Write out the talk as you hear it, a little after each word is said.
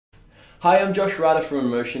Hi, I'm Josh Ryder from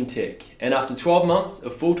Emotion Tech, and after 12 months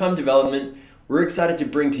of full-time development, we're excited to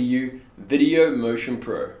bring to you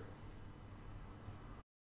VideoMotionPro.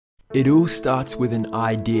 It all starts with an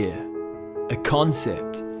idea, a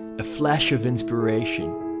concept, a flash of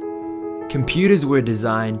inspiration. Computers were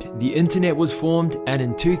designed, the internet was formed, and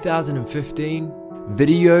in 2015,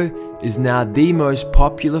 video is now the most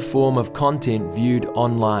popular form of content viewed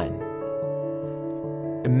online.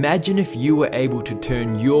 Imagine if you were able to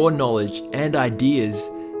turn your knowledge and ideas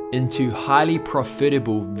into highly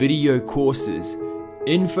profitable video courses,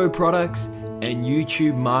 info products, and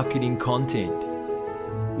YouTube marketing content.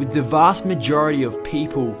 With the vast majority of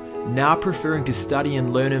people now preferring to study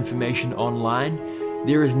and learn information online,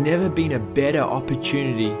 there has never been a better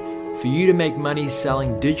opportunity for you to make money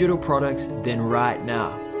selling digital products than right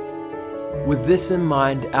now. With this in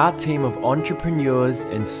mind, our team of entrepreneurs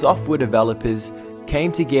and software developers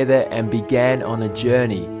came together and began on a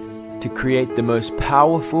journey to create the most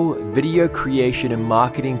powerful video creation and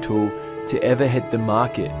marketing tool to ever hit the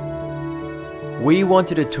market. We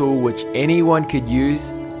wanted a tool which anyone could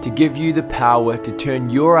use to give you the power to turn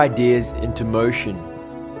your ideas into motion.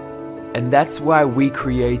 And that's why we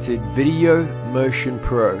created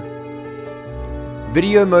VideoMotionPro.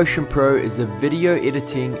 VideoMotionPro is a video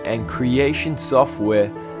editing and creation software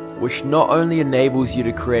which not only enables you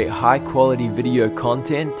to create high quality video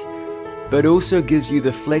content, but also gives you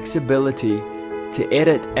the flexibility to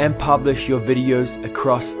edit and publish your videos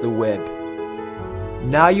across the web.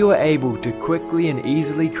 Now you are able to quickly and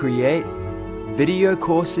easily create video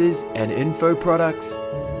courses and info products,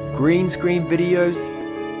 green screen videos,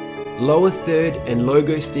 lower third and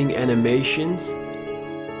logo sting animations,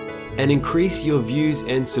 and increase your views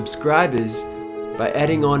and subscribers by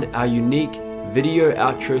adding on our unique video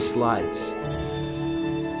outro slides.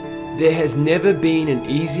 There has never been an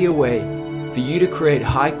easier way for you to create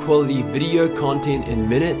high quality video content in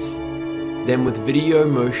minutes than with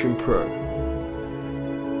VideoMotionPro.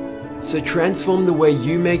 So transform the way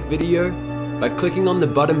you make video by clicking on the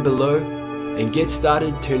button below and get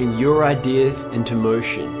started turning your ideas into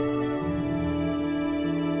motion.